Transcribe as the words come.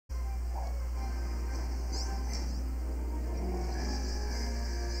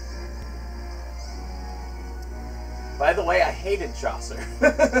By the way, I hated Chaucer.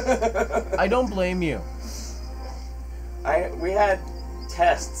 I don't blame you. We had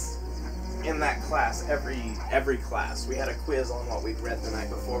tests in that class every class. We had a quiz on what we'd read the night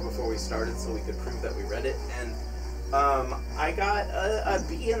before we started, so we could prove that we read it. And I got a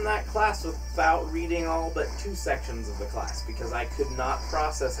B in that class without reading all but 2 sections of the class because I could not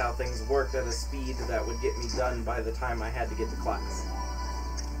process how things worked at a speed that would get me done by the time I had to get to class.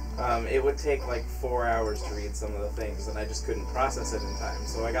 It would take like 4 hours to read some of the things, and I just couldn't process it in time.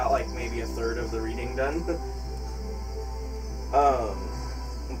 So I got like maybe a third of the reading done.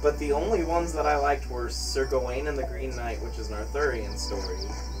 But the only ones that I liked were Sir Gawain and the Green Knight, which is an Arthurian story,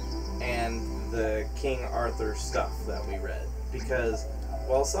 and the King Arthur stuff that we read. Because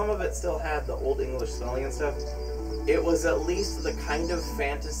while some of it still had the Old English spelling and stuff, it was at least the kind of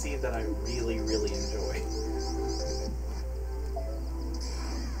fantasy that I really, really enjoy.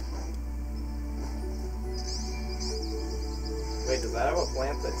 Wait, does that have a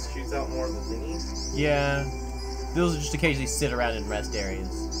plant that shoots out more of the thingies? Yeah. Those just occasionally sit around in rest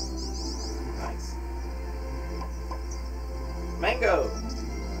areas. Nice. Mango!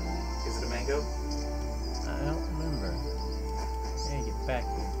 Is it a mango? I don't remember. Hey, get back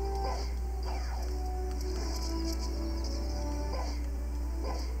here.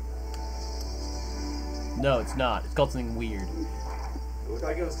 No, it's not. It's called something weird. It looked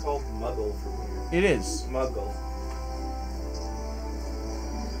like it was called Muggle for weird. It is. Muggle.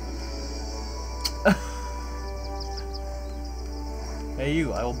 Hey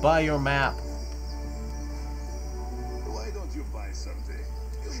you, I will buy your map. Why don't you buy something?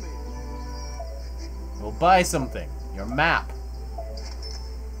 You may. I will buy something. Your map.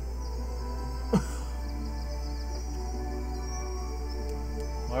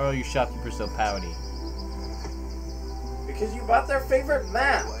 Why are you shopkeepers so pouty? Because you bought their favorite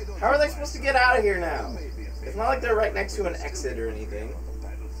map! How are they supposed to get out of here now? It's not like they're right next to an exit or anything.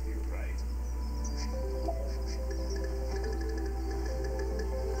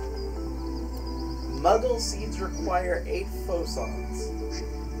 Muggle seeds require 8 phosons.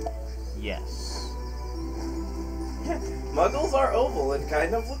 Yes. Muggles are oval and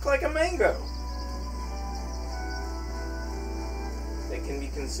kind of look like a mango. They can be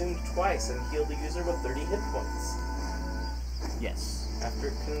consumed twice and heal the user with 30 hit points. Yes.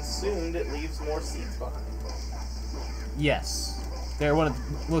 After consumed, it leaves more seeds behind. Yes. They're one of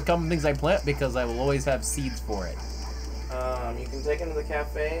the most common things I plant because I will always have seeds for it. You can take them to the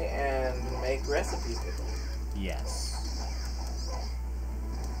cafe and make recipes with them. Yes.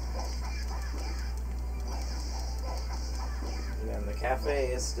 And the cafe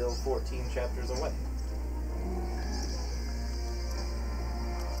is still 14 chapters away.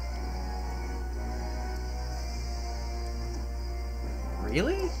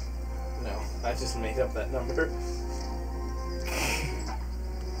 Really? No, I just made up that number.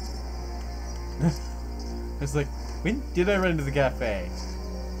 It's like, when did I run into the cafe?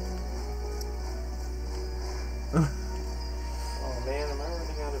 Oh man, am I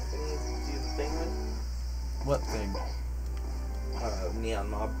running out of thingies to do the thing with? What thing? Neon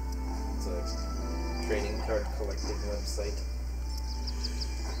Mob. It's a trading card collecting website.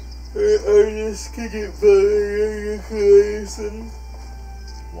 Artists can get voted into collection.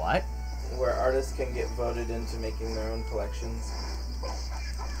 What? Where artists can get voted into making their own collections.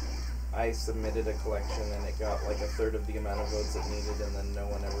 I submitted a collection and it got like a third of the amount of votes it needed, and then no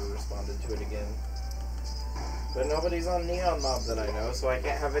one ever responded to it again. But nobody's on Neon Mob that I know, so I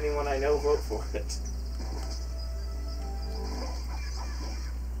can't have anyone I know vote for it.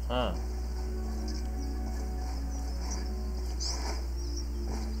 Huh.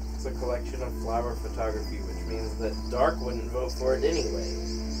 It's a collection of flower photography, which means that Dark wouldn't vote for it anyway.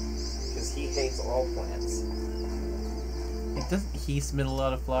 Because he hates all plants. Doesn't he submit a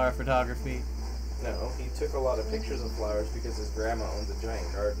lot of flower photography? No, he took a lot of pictures of flowers because his grandma owns a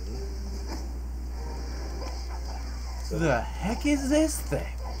giant garden. So, The heck is this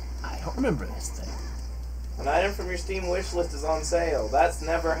thing? I don't remember this thing. an item from your Steam wish list is on sale. That's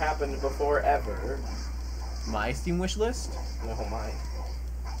never happened before, ever. My Steam wish list? No, mine.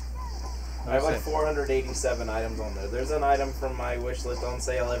 I have like 487 items on there. There's an item from my wish list on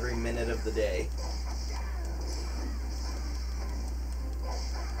sale every minute of the day.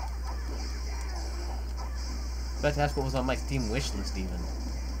 But to ask what was on my Steam wish list even.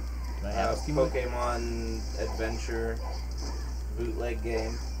 Do I have a Steam wish? Pokemon Adventure bootleg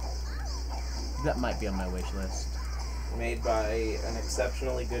game That might be on my wish list. made by an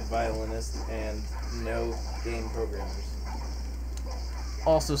exceptionally good violinist and no game programmers.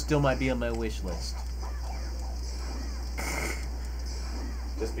 Also still might be on my wish list.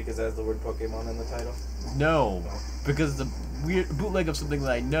 Just because it has the word Pokemon in the title? No, because the weird bootleg of something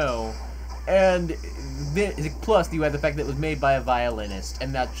that I know, and plus you had the fact that it was made by a violinist,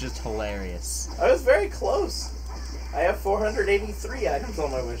 and that's just hilarious. I was very close. I have 483 items on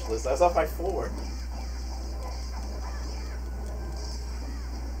my wish list. I was off by 4.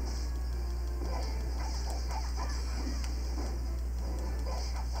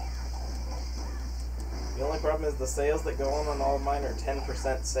 The only problem is the sales that go on all of mine are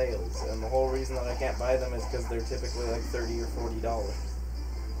 10% sales, and the whole reason that I can't buy them is because they're typically like $30 or $40.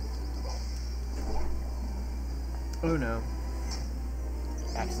 Oh no.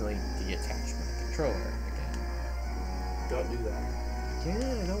 Accidentally deattached my controller again. Don't do that.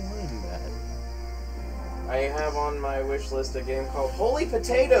 Yeah, I don't want to do that. I have on my wish list a game called Holy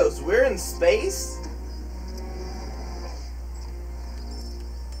Potatoes! We're in space?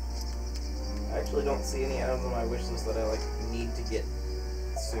 I actually don't see any items on my wish list that I like need to get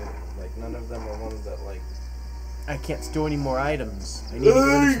soon. Like none of them are ones that like. I can't store any more items. I need to get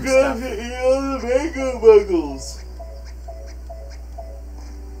rid of some stuff. Eat all the mango buggles.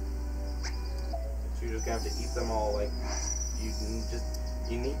 You're just gonna have to eat them all. Like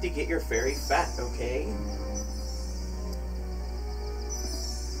you need to get your fairy fat, okay?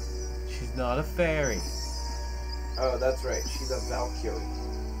 She's not a fairy. Oh, that's right. She's a Valkyrie.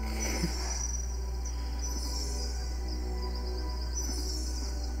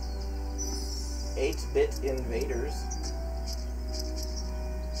 8-bit invaders.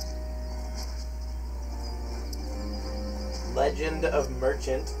 Legend of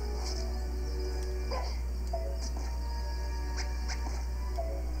Merchant.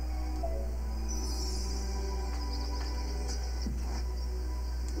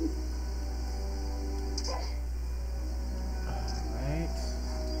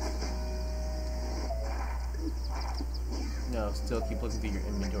 No, still keep looking through your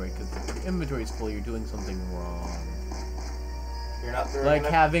inventory, because if your inventory is full, you're doing something wrong. You're not throwing like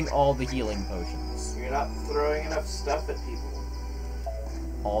enough, having all the healing potions. You're not throwing enough stuff at people.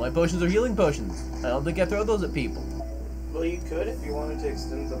 All my potions are healing potions. I don't think I throw those at people. Well, you could if you wanted to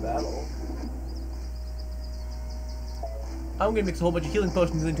extend the battle. I'm gonna mix a whole bunch of healing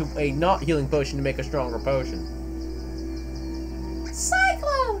potions into a not healing potion to make a stronger potion.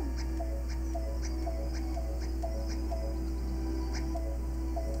 CYCLONE!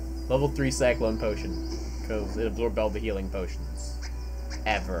 Level 3 Cyclone potion. Because it absorbed all the healing potions.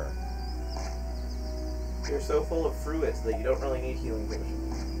 Ever. You're so full of fruits that you don't really need healing potions.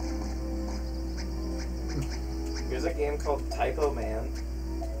 Here's a game called Typo Man.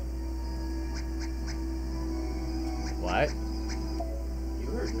 What? You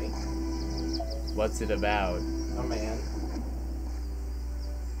heard me. What's it about? A man.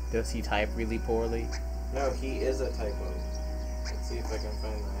 Does he type really poorly? No, he is a typo. Let's see if I can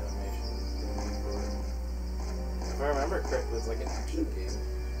find the animation. If I remember correctly, it's like an action game.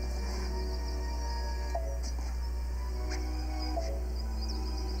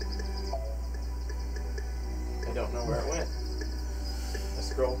 I don't know where it went. I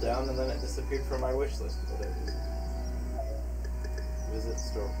scrolled down and then it disappeared from my wish list. What did I do? Visit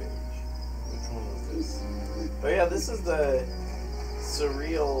store page. Which one was this? Oh yeah, this is the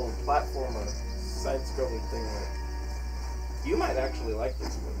surreal platformer side-scrolling thing that you might actually like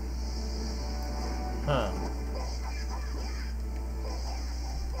this one. Huh.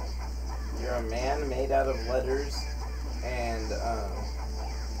 You're a man made out of letters, and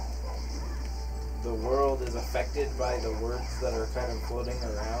the world is affected by the words that are kind of floating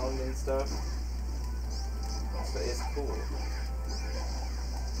around and stuff. So it's cool.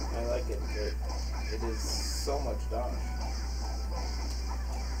 I like it, but it is so much dosh.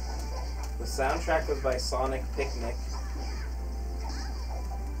 The soundtrack was by Sonic Picnic.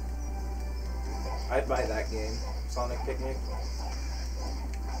 I'd buy that game, Sonic Picnic.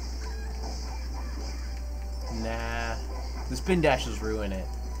 Nah. The spin dashes ruin it.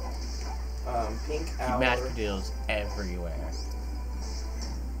 Pink Keep Hour. mashed potatoes everywhere.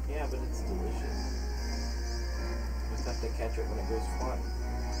 Yeah, but it's delicious. You just have to catch it when it goes flying.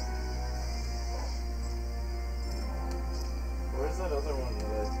 Where's that other one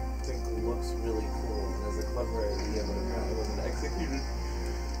that I think looks really cool and is a clever idea, but apparently wasn't executed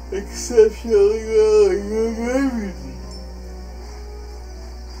exceptionally well?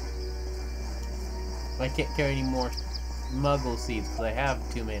 I can't carry any more muggle seeds because I have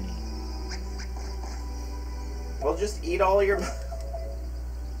too many. Well, just eat all your...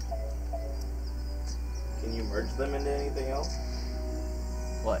 Can you merge them into anything else?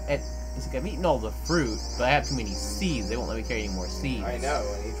 Well, it's like I've eaten all the fruit, but I have too many seeds. They won't let me carry any more seeds. I know,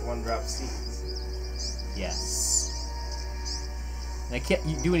 and each one drops seeds. Yes. And I can't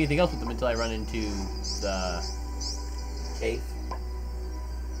do anything else with them until I run into the Cave.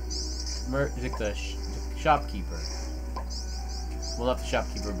 the shopkeeper. Well, not the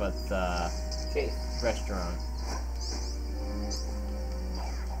shopkeeper, but the Cave. restaurant.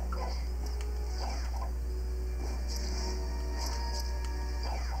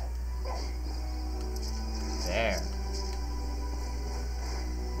 There.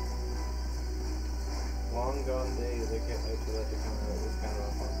 Long gone days. I can't wait for that to come out. It was kind of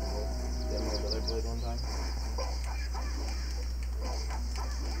a fun little demo that I played one time.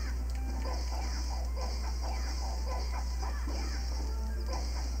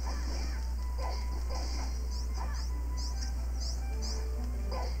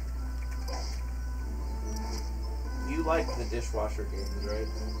 You like the dishwasher games, right?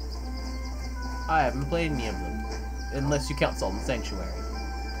 I haven't played any of them. Unless you count Salt and Sanctuary.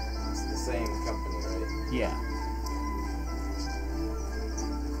 It's the same company, right? Yeah.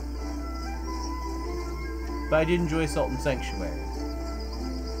 But I did enjoy Salt and Sanctuary.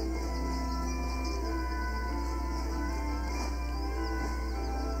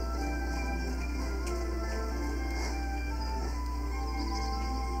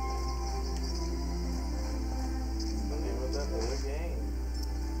 What's the name of that other game?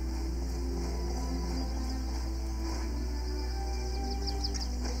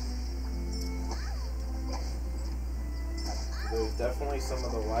 There's definitely some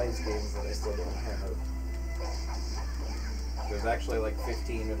of the Wise games that I still don't have. There's actually like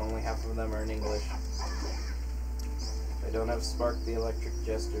 15, and only half of them are in English. I don't have Spark the Electric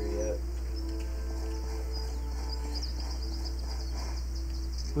Jester yet.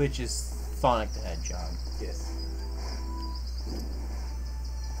 Which is Sonic the Hedgehog. Yes.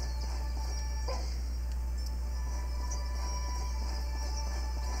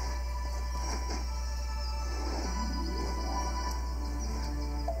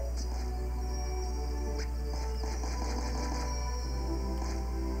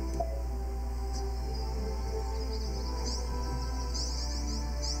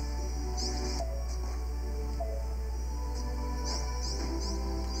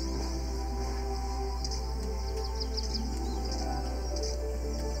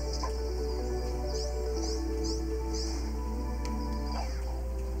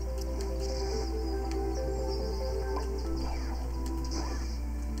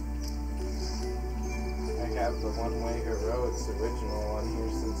 I have the One Way Heroics original on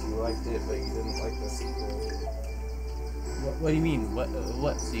here since you liked it, but you didn't like the sequel. What do you mean?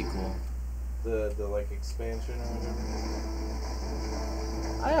 What sequel? The like expansion or whatever.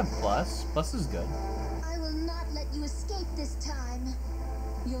 I have Plus. Plus is good. I will not let you escape this time.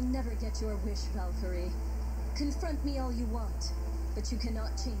 You'll never get your wish, Valkyrie. Confront me all you want, but you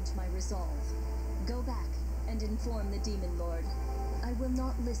cannot change my resolve. Go back and inform the Demon Lord. I will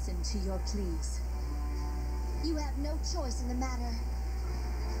not listen to your pleas. You have no choice in the matter.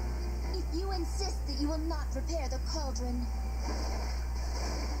 If you insist that you will not repair the cauldron,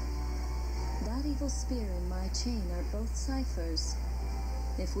 That evil spear and my chain are both ciphers.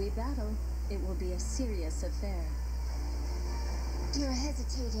 If we battle, it will be a serious affair. you're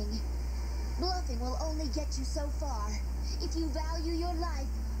hesitating. Bluffing will only get you so far. If you value your life,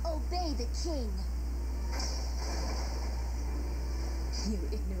 obey the king. You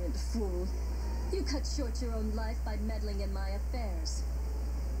ignorant fool. You cut short your own life by meddling in my affairs.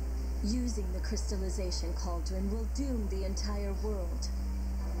 Using the crystallization cauldron will doom the entire world.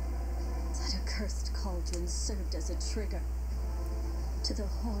 That accursed cauldron served as a trigger to the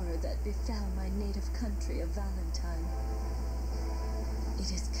horror that befell my native country of Valentine.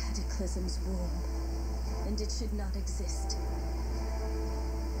 It is Cataclysm's womb, and it should not exist.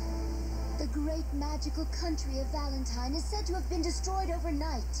 The great magical country of Valentine is said to have been destroyed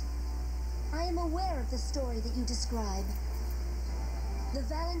overnight. I am aware of the story that you describe. The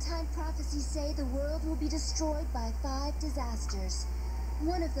Valentine prophecies say the world will be destroyed by 5 disasters.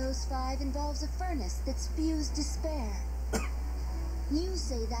 One of those 5 involves a furnace that spews despair. You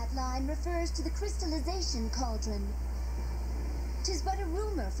say that line refers to the crystallization cauldron. 'Tis but a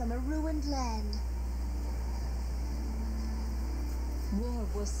rumor from a ruined land. War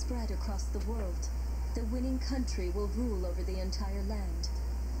will spread across the world. The winning country will rule over the entire land.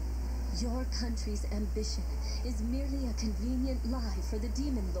 Your country's ambition is merely a convenient lie for the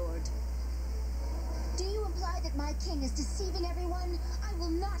Demon Lord. Do you imply that my king is deceiving everyone? I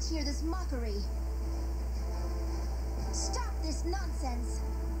will not hear this mockery. Stop this nonsense.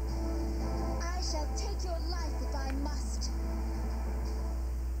 I shall take your life if I must.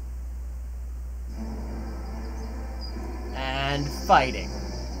 And fighting.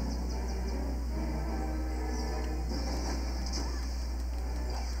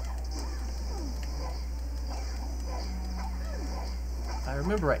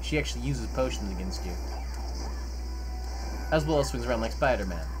 remember right, she actually uses potions against you. As well as swings around like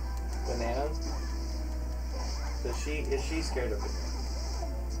Spider-Man. Bananas? Is she scared of